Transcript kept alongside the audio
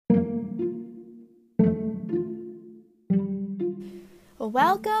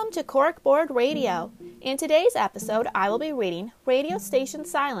Welcome to CorkBoard Radio. In today's episode, I will be reading Radio Station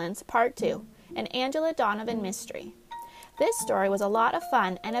Silence Part 2, an Angela Donaven Mystery. This story was a lot of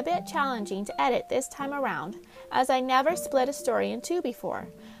fun and a bit challenging to edit this time around, as I never split a story in two before.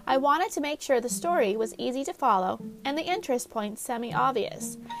 I wanted to make sure the story was easy to follow and the interest points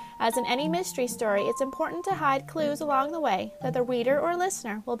semi-obvious. As in any mystery story, it's important to hide clues along the way that the reader or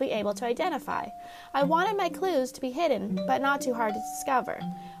listener will be able to identify. I wanted my clues to be hidden, but not too hard to discover.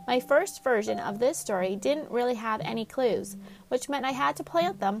 My first version of this story didn't really have any clues, which meant I had to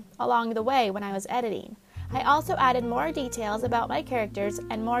plant them along the way when I was editing. I also added more details about my characters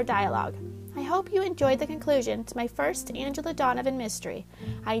and more dialogue. I hope you enjoyed the conclusion to my first Angela Donaven mystery.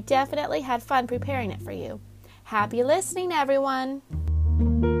 I definitely had fun preparing it for you. Happy listening, everyone!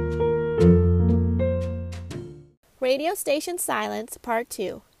 Radio Station Silence, Part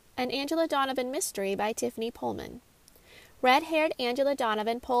 2, an Angela Donaven Mystery by Tiffany Pullman. Red-haired Angela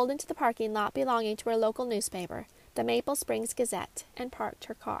Donaven pulled into the parking lot belonging to her local newspaper, the Maple Springs Gazette, and parked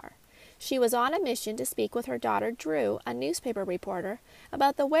her car. She was on a mission to speak with her daughter Drew, a newspaper reporter,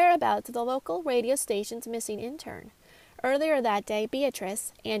 about the whereabouts of the local radio station's missing intern. Earlier that day,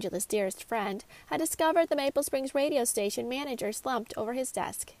 Beatrice, Angela's dearest friend, had discovered the Maple Springs radio station manager slumped over his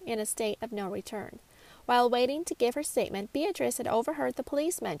desk in a state of no return. While waiting to give her statement, Beatrice had overheard the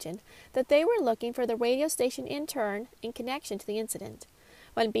police mention that they were looking for the radio station intern in connection to the incident.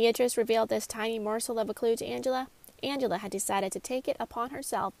 When Beatrice revealed this tiny morsel of a clue to Angela, Angela had decided to take it upon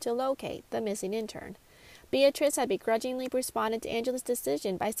herself to locate the missing intern. Beatrice had begrudgingly responded to Angela's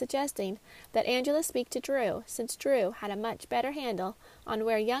decision by suggesting that Angela speak to Drew, since Drew had a much better handle on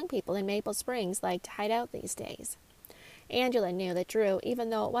where young people in Maple Springs like to hide out these days. Angela knew that Drew,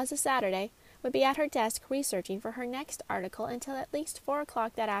 even though it was a Saturday, would be at her desk researching for her next article until at least 4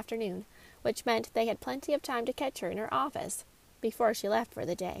 o'clock that afternoon, which meant they had plenty of time to catch her in her office before she left for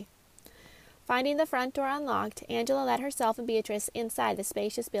the day. Finding the front door unlocked, Angela let herself and Beatrice inside the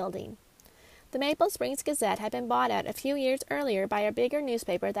spacious building. The Maple Springs Gazette had been bought out a few years earlier by a bigger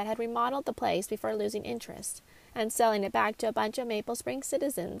newspaper that had remodeled the place before losing interest, and selling it back to a bunch of Maple Springs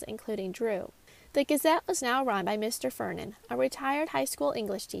citizens, including Drew. The Gazette was now run by Mr. Fernan, a retired high school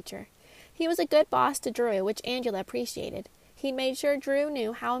English teacher. He was a good boss to Drew, which Angela appreciated. He made sure Drew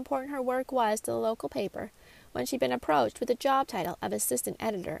knew how important her work was to the local paper when she'd been approached with the job title of assistant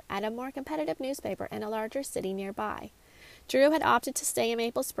editor at a more competitive newspaper in a larger city nearby. Drew had opted to stay in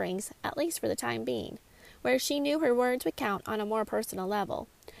Maple Springs, at least for the time being, where she knew her words would count on a more personal level.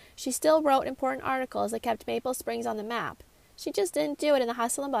 She still wrote important articles that kept Maple Springs on the map. She just didn't do it in the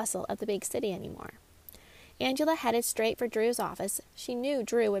hustle and bustle of the big city anymore. Angela headed straight for Drew's office. She knew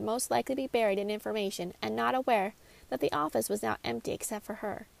Drew would most likely be buried in information and not aware that the office was now empty except for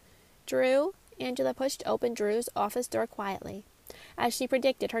her. Drew? Angela pushed open Drew's office door quietly. As she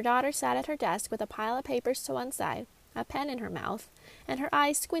predicted, her daughter sat at her desk with a pile of papers to one side, a pen in her mouth, and her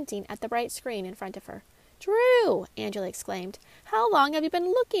eyes squinting at the bright screen in front of her. "Drew!" Angela exclaimed. "How long have you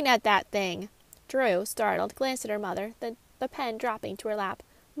been looking at that thing?" Drew, startled, glanced at her mother, the pen dropping to her lap.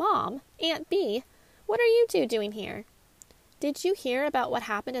 "Mom? Aunt Bee? What are you two doing here?" "Did you hear about what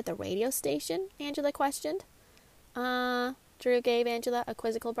happened at the radio station?" Angela questioned. Drew gave Angela a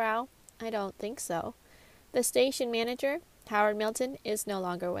quizzical brow. "I don't think so. The station manager, Howard Milton, is no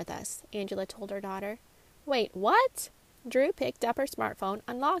longer with us," Angela told her daughter. "Wait, what?" Drew picked up her smartphone,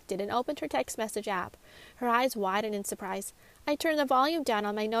 unlocked it, and opened her text message app. Her eyes widened in surprise. "I turned the volume down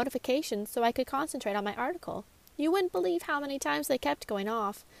on my notifications so I could concentrate on my article. You wouldn't believe how many times they kept going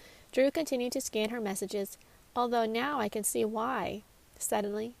off." Drew continued to scan her messages, although now I can see why.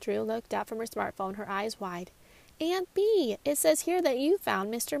 Suddenly, Drew looked up from her smartphone, her eyes wide. "Aunt Bee, it says here that you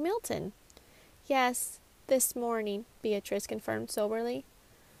found Mr. Milton." "Yes, this morning," Beatrice confirmed soberly.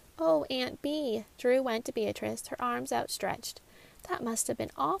 "Oh, Aunt Bee." Drew went to Beatrice, her arms outstretched. "That must have been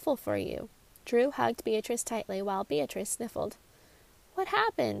awful for you." Drew hugged Beatrice tightly while Beatrice sniffled. "What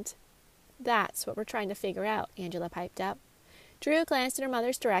happened?" "That's what we're trying to figure out," Angela piped up. Drew glanced in her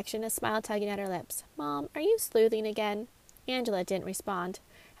mother's direction, a smile tugging at her lips. "Mom, are you sleuthing again?" Angela didn't respond.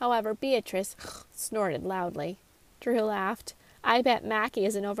 However, Beatrice snorted loudly. Drew laughed. "I bet Mackie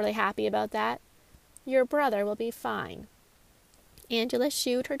isn't overly happy about that." "Your brother will be fine." Angela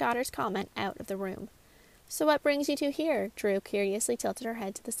shooed her daughter's comment out of the room. "So what brings you two here?" Drew curiously tilted her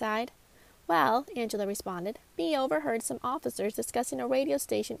head to the side. "Well," Angela responded, "Bee overheard some officers discussing a radio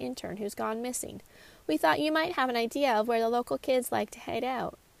station intern who's gone missing. We thought you might have an idea of where the local kids like to hide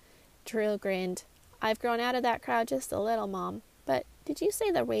out." Drew grinned. "I've grown out of that crowd just a little, Mom. But did you say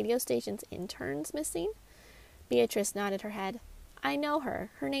the radio station's intern's missing?" Beatrice nodded her head. I know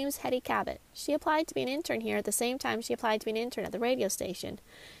her. Her name's Hetty Cabot. She applied to be an intern here at the same time she applied to be an intern at the radio station.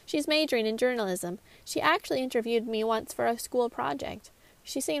 She's majoring in journalism. She actually interviewed me once for a school project.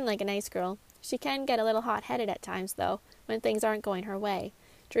 She seemed like a nice girl. She can get a little hot-headed at times, though, when things aren't going her way.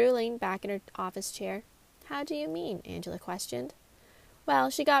 Drew leaned back in her office chair. How do you mean? Angela questioned.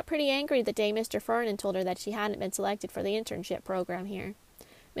 Well, she got pretty angry the day Mr. Fernan told her that she hadn't been selected for the internship program here.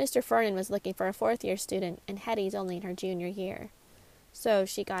 Mr. Fernan was looking for a fourth-year student, and Hetty's only in her junior year. So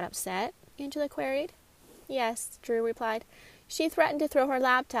she got upset? Angela queried. Yes, Drew replied. She threatened to throw her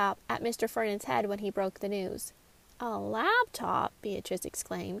laptop at Mr. Fernand's head when he broke the news. A laptop? Beatrice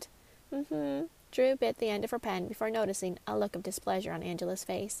exclaimed. Drew bit the end of her pen before noticing a look of displeasure on Angela's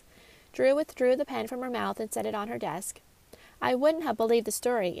face. Drew withdrew the pen from her mouth and set it on her desk. I wouldn't have believed the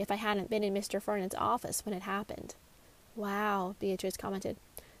story if I hadn't been in Mr. Fernand's office when it happened. Wow, Beatrice commented.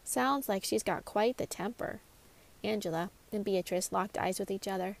 Sounds like she's got quite the temper. Angela and Beatrice locked eyes with each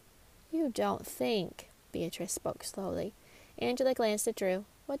other. You don't think, Beatrice spoke slowly. Angela glanced at Drew.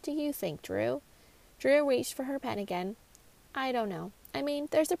 What do you think, Drew? Drew reached for her pen again. I don't know. I mean,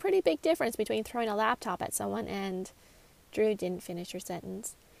 there's a pretty big difference between throwing a laptop at someone and... Drew didn't finish her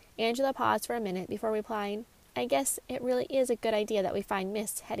sentence. Angela paused for a minute before replying, I guess it really is a good idea that we find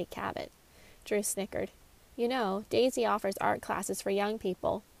Miss Hetty Cabot. Drew snickered. You know, Daisy offers art classes for young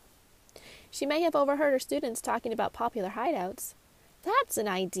people. She may have overheard her students talking about popular hideouts. That's an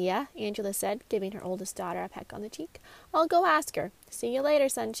idea, Angela said, giving her oldest daughter a peck on the cheek. I'll go ask her. See you later,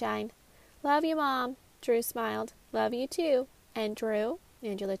 sunshine. Love you, Mom. Drew smiled. Love you, too. And Drew,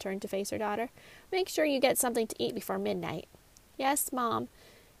 Angela turned to face her daughter, make sure you get something to eat before midnight. Yes, Mom.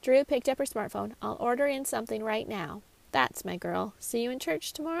 Drew picked up her smartphone. I'll order in something right now. That's my girl. See you in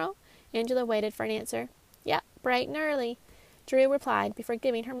church tomorrow? Angela waited for an answer. Yep, bright and early. Drew replied before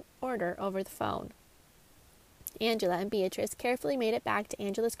giving her order over the phone. Angela and Beatrice carefully made it back to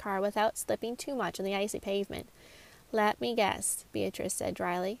Angela's car without slipping too much on the icy pavement. Let me guess, Beatrice said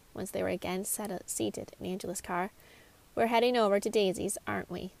dryly, once they were again seated in Angela's car. We're heading over to Daisy's,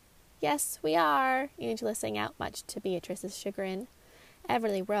 aren't we? Yes, we are, Angela sang out, much to Beatrice's chagrin.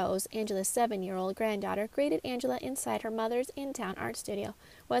 Everly Rose, Angela's 7-year-old granddaughter, greeted Angela inside her mother's in-town art studio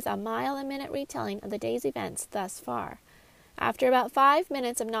with a mile-a-minute retelling of the day's events thus far. After about 5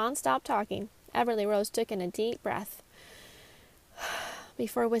 minutes of non-stop talking, Everly Rose took in a deep breath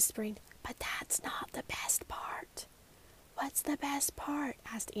before whispering, But that's not the best part. What's the best part?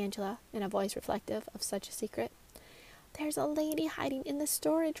 Asked Angela, in a voice reflective of such a secret. There's a lady hiding in the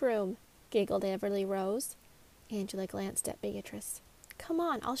storage room, giggled Everly Rose. Angela glanced at Beatrice. Come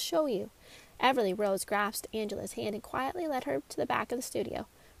on, I'll show you. Everly Rose grasped Angela's hand and quietly led her to the back of the studio.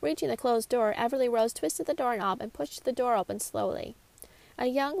 Reaching the closed door, Everly Rose twisted the doorknob and pushed the door open slowly. A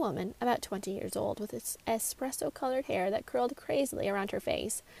young woman, about 20 years old, with espresso-colored hair that curled crazily around her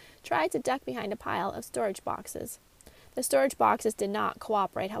face, tried to duck behind a pile of storage boxes. The storage boxes did not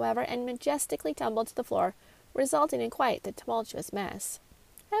cooperate, however, and majestically tumbled to the floor, resulting in quite the tumultuous mess.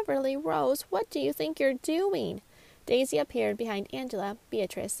 Everly Rose, what do you think you're doing? Daisy appeared behind Angela,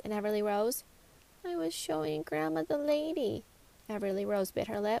 Beatrice, and Everly Rose. I was showing Grandma the lady. Everly Rose bit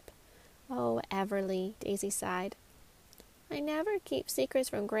her lip. Oh, Everly, Daisy sighed. I never keep secrets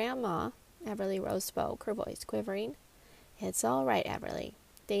from Grandma, Everly Rose spoke, her voice quivering. It's all right, Everly.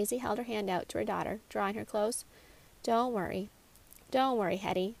 Daisy held her hand out to her daughter, drawing her close. Don't worry,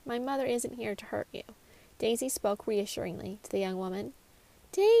 Hetty. My mother isn't here to hurt you. Daisy spoke reassuringly to the young woman.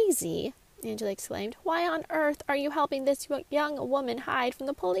 Daisy, Angela exclaimed, why on earth are you helping this young woman hide from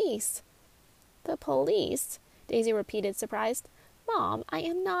the police? The police? Daisy repeated, surprised. Mom, I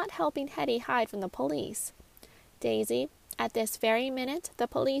am not helping Hetty hide from the police. Daisy, at this very minute, the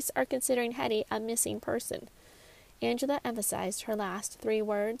police are considering Hetty a missing person. Angela emphasized her last 3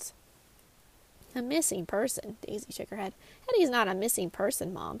 words. A missing person? Daisy shook her head. Hetty's not a missing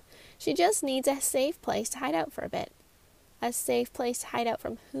person, Mom. She just needs a safe place to hide out for a bit. A safe place to hide out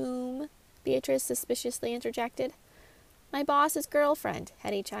from whom? Beatrice suspiciously interjected. My boss's girlfriend,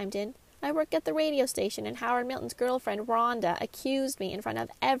 Hetty chimed in. I work at the radio station, and Howard Milton's girlfriend, Rhonda, accused me in front of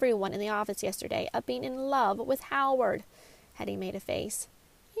everyone in the office yesterday of being in love with Howard. Hetty made a face.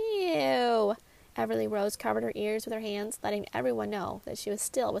 Ew. Everly Rose covered her ears with her hands, letting everyone know that she was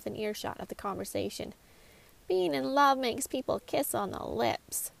still within earshot of the conversation. Being in love makes people kiss on the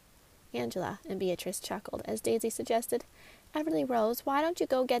lips. Angela and Beatrice chuckled as Daisy suggested, Everly Rose, why don't you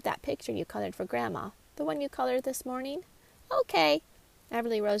go get that picture you colored for Grandma? The one you colored this morning? Okay.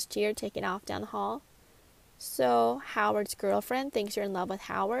 Everly Rose jeered, taking off down the hall. So, Howard's girlfriend thinks you're in love with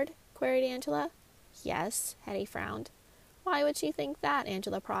Howard? Queried Angela. Yes, Hetty frowned. Why would she think that?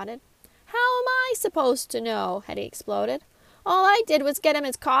 Angela prodded. How am I supposed to know? Hetty exploded. All I did was get him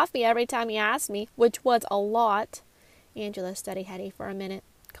his coffee every time he asked me, which was a lot. Angela studied Hetty for a minute,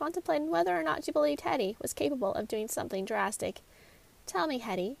 contemplating whether or not she believed Hetty was capable of doing something drastic. Tell me,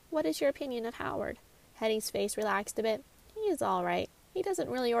 Hetty, what is your opinion of Howard? Hetty's face relaxed a bit. He is all right. He doesn't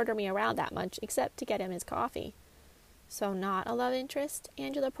really order me around that much, except to get him his coffee. So not a love interest?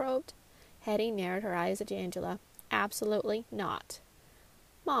 Angela probed. Hetty narrowed her eyes at Angela. Absolutely not.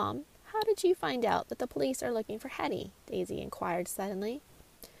 Mom, how did you find out that the police are looking for Hetty? Daisy inquired suddenly.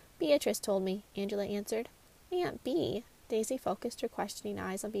 Beatrice told me, Angela answered. Aunt Bee? Daisy focused her questioning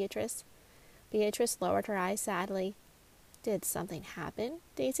eyes on Beatrice. Beatrice lowered her eyes sadly. Did something happen?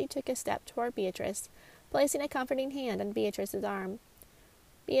 Daisy took a step toward Beatrice, placing a comforting hand on Beatrice's arm.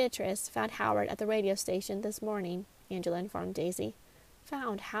 Beatrice found Howard at the radio station this morning, Angela informed Daisy.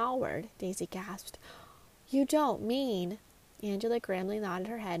 Found Howard? Daisy gasped. You don't mean... Angela grimly nodded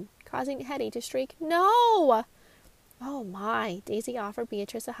her head, causing Hetty to shriek, No! Oh my! Daisy offered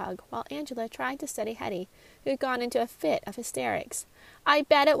Beatrice a hug, while Angela tried to steady Hetty, who had gone into a fit of hysterics. I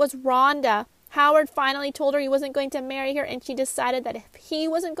bet it was Rhonda. Howard finally told her he wasn't going to marry her, and she decided that if he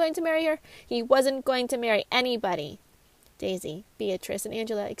wasn't going to marry her, he wasn't going to marry anybody. Daisy, Beatrice, and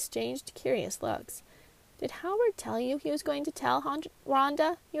Angela exchanged curious looks. Did Howard tell you he was going to tell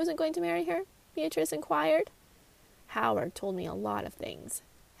Rhonda he wasn't going to marry her? Beatrice inquired. Howard told me a lot of things,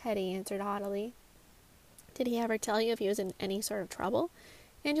 Hetty answered haughtily. Did he ever tell you if he was in any sort of trouble?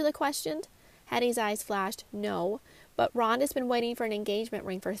 Angela questioned. Hetty's eyes flashed. No, but Rhonda's been waiting for an engagement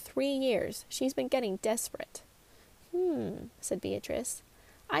ring for 3 years. She's been getting desperate. Said Beatrice.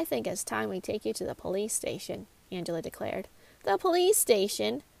 I think it's time we take you to the police station, Angela declared. The police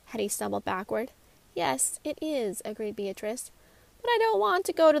station? Hetty stumbled backward. Yes, it is, agreed Beatrice. But I don't want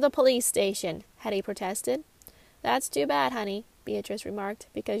to go to the police station, Hetty protested. That's too bad, honey, Beatrice remarked,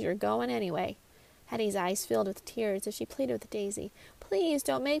 because you're going anyway. Hetty's eyes filled with tears as she pleaded with Daisy. Please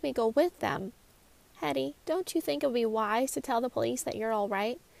don't make me go with them. Hetty, don't you think it would be wise to tell the police that you're all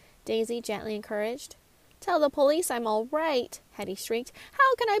right? Daisy gently encouraged. Tell the police I'm all right, Hetty shrieked.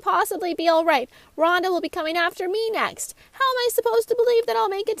 How can I possibly be all right? Rhonda will be coming after me next. How am I supposed to believe that I'll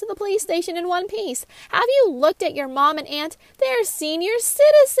make it to the police station in one piece? Have you looked at your mom and aunt? They're senior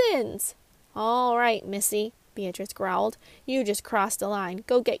citizens. All right, missy, Beatrice growled. You just crossed the line.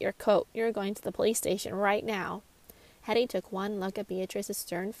 Go get your coat. You're going to the police station right now. Hetty took one look at Beatrice's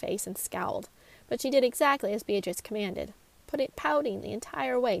stern face and scowled, but she did exactly as Beatrice commanded, pouting the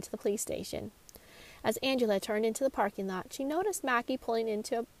entire way to the police station. As Angela turned into the parking lot, she noticed Mackie pulling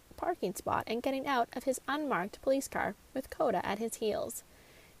into a parking spot and getting out of his unmarked police car, with Coda at his heels.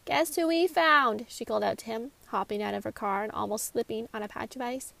 Guess who we found? She called out to him, hopping out of her car and almost slipping on a patch of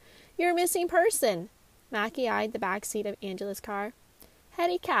ice. You're a missing person. Mackie eyed the back seat of Angela's car.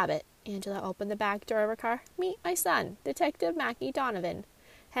 Hetty Cabot. Angela opened the back door of her car. Meet my son, Detective Mackie Donaven.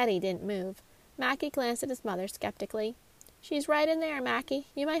 Hetty didn't move. Mackie glanced at his mother skeptically. She's right in there, Mackie.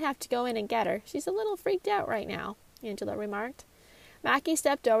 You might have to go in and get her. She's a little freaked out right now, Angela remarked. Mackie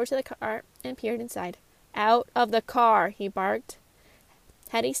stepped over to the car and peered inside. Out of the car, he barked.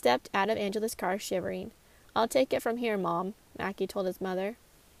 Hetty stepped out of Angela's car, shivering. I'll take it from here, Mom, Mackie told his mother.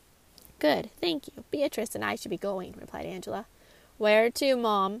 Good, thank you. Beatrice and I should be going, replied Angela. Where to,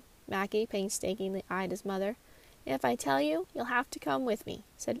 Mom? Mackie painstakingly eyed his mother. If I tell you, you'll have to come with me,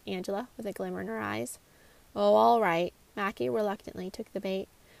 said Angela, with a glimmer in her eyes. Oh, all right. Mackie reluctantly took the bait.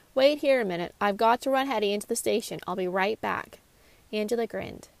 Wait here a minute. I've got to run Hetty into the station. I'll be right back. Angela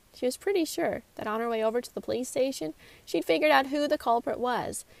grinned. She was pretty sure that on her way over to the police station, she'd figured out who the culprit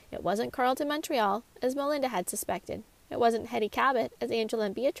was. It wasn't Carlton Montreal, as Melinda had suspected. It wasn't Hetty Cabot, as Angela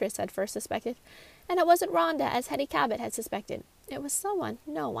and Beatrice had first suspected. And it wasn't Rhonda, as Hetty Cabot had suspected. It was someone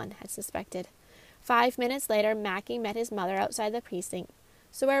no one had suspected. 5 minutes later, Mackie met his mother outside the precinct.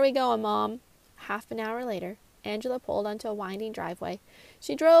 So where are we going, Mom? Half an hour later, Angela pulled onto a winding driveway.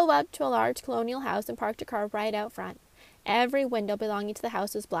 She drove up to a large colonial house and parked her car right out front. Every window belonging to the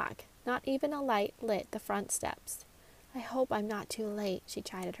house was black. Not even a light lit the front steps. I hope I'm not too late, she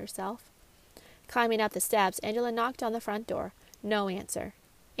chided herself. Climbing up the steps, Angela knocked on the front door. No answer.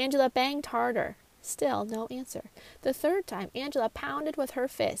 Angela banged harder. Still no answer. The third time, Angela pounded with her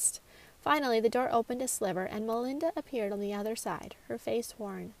fist. Finally, the door opened a sliver, and Melinda appeared on the other side, her face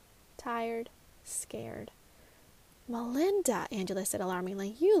worn, tired, scared. Melinda, Angela said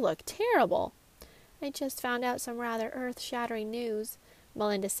alarmingly, you look terrible. I just found out some rather earth-shattering news,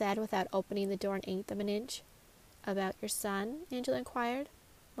 Melinda said without opening the door an eighth of an inch. About your son? Angela inquired.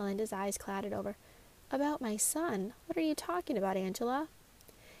 Melinda's eyes clouded over. About my son? What are you talking about, Angela?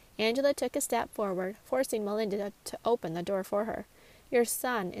 Angela took a step forward, forcing Melinda to open the door for her. Your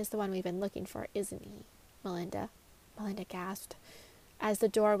son is the one we've been looking for, isn't he, Melinda? Melinda gasped, as the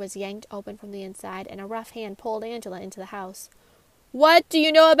door was yanked open from the inside and a rough hand pulled Angela into the house. "What do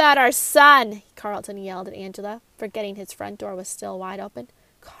you know about our son?" Carlton yelled at Angela, forgetting his front door was still wide open.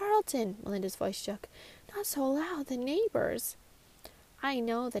 "Carlton," Melinda's voice shook, "not so loud, the neighbors." "I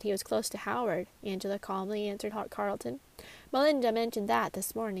know that he was close to Howard," Angela calmly answered Carlton. "Melinda mentioned that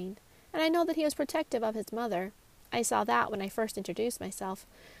this morning, and I know that he was protective of his mother. I saw that when I first introduced myself.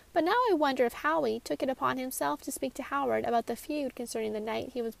 But now I wonder if Howie took it upon himself to speak to Howard about the feud concerning the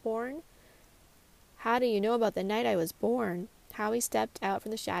night he was born." "How do you know about the night I was born?" Howie stepped out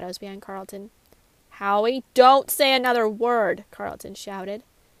from the shadows behind Carlton. "Howie, don't say another word!" Carlton shouted.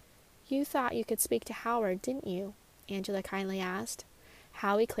 "You thought you could speak to Howard, didn't you?" Angela kindly asked.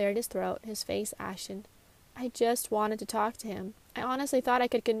 Howie cleared his throat, his face ashen. "I just wanted to talk to him. I honestly thought I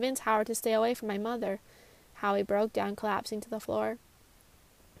could convince Howard to stay away from my mother." Howie broke down, collapsing to the floor.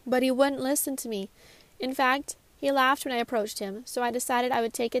 "But he wouldn't listen to me. In fact, he laughed when I approached him, so I decided I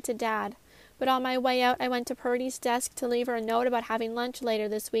would take it to Dad. But on my way out, I went to Purdy's desk to leave her a note about having lunch later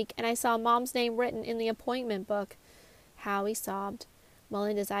this week, and I saw Mom's name written in the appointment book." Howie sobbed.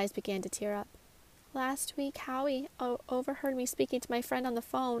 Melinda's eyes began to tear up. "Last week, Howie overheard me speaking to my friend on the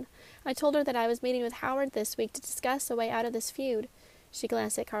phone. I told her that I was meeting with Howard this week to discuss a way out of this feud." She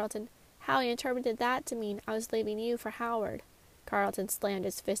glanced at Carlton. "Howie interpreted that to mean I was leaving you for Howard." Carlton slammed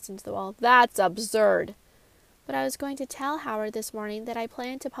his fist into the wall. "That's absurd." "But I was going to tell Howard this morning that I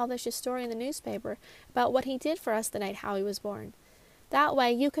planned to publish a story in the newspaper about what he did for us the night Howie was born. That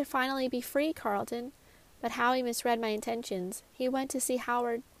way you could finally be free, Carlton. But Howie misread my intentions. He went to see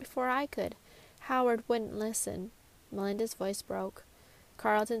Howard before I could. Howard wouldn't listen." Melinda's voice broke.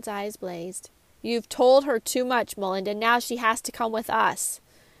 Carlton's eyes blazed. "You've told her too much, Melinda. Now she has to come with us."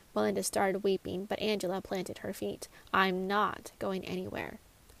 Melinda started weeping, but Angela planted her feet. "I'm not going anywhere."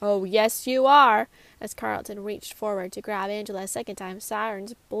 "Oh, yes, you are." As Carlton reached forward to grab Angela a second time,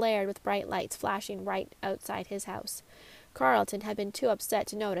 sirens blared with bright lights flashing right outside his house. Carlton had been too upset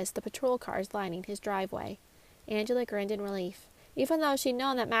to notice the patrol cars lining his driveway. Angela grinned in relief. Even though she'd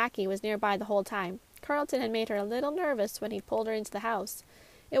known that Mackie was nearby the whole time, Carlton had made her a little nervous when he'd pulled her into the house.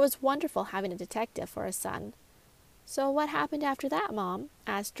 It was wonderful having a detective for a son. "So what happened after that, Mom?"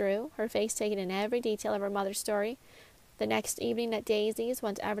 asked Drew, her face taking in every detail of her mother's story. "The next evening at Daisy's,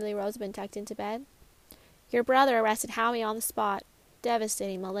 once Everly Rose had been tucked into bed." "Your brother arrested Howie on the spot,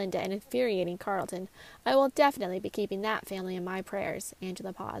 devastating Melinda and infuriating Carlton. I will definitely be keeping that family in my prayers."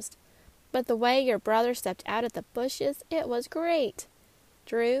 Angela paused. "But the way your brother stepped out of the bushes, it was great."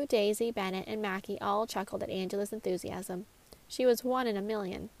 Drew, Daisy, Bennett, and Mackie all chuckled at Angela's enthusiasm. She was 1 in a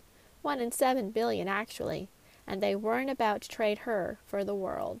million. 1 in 7 billion, actually. And they weren't about to trade her for the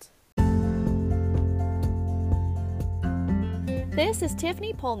world. This is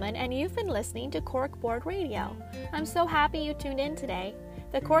Tiffany Pullman, and you've been listening to CorkBoard Radio. I'm so happy you tuned in today.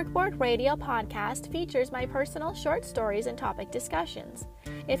 The CorkBoard Radio podcast features my personal short stories and topic discussions.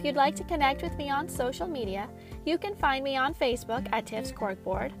 If you'd like to connect with me on social media, you can find me on Facebook at Tiff's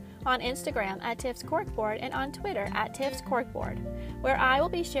Corkboard, on Instagram at Tiff's Corkboard, and on Twitter at Tiff's Corkboard, where I will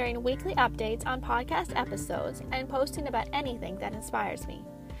be sharing weekly updates on podcast episodes and posting about anything that inspires me.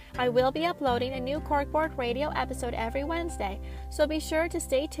 I will be uploading a new CorkBoard Radio episode every Wednesday, so be sure to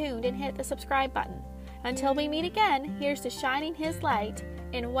stay tuned and hit the subscribe button. Until we meet again, here's to shining His light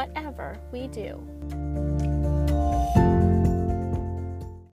in whatever we do.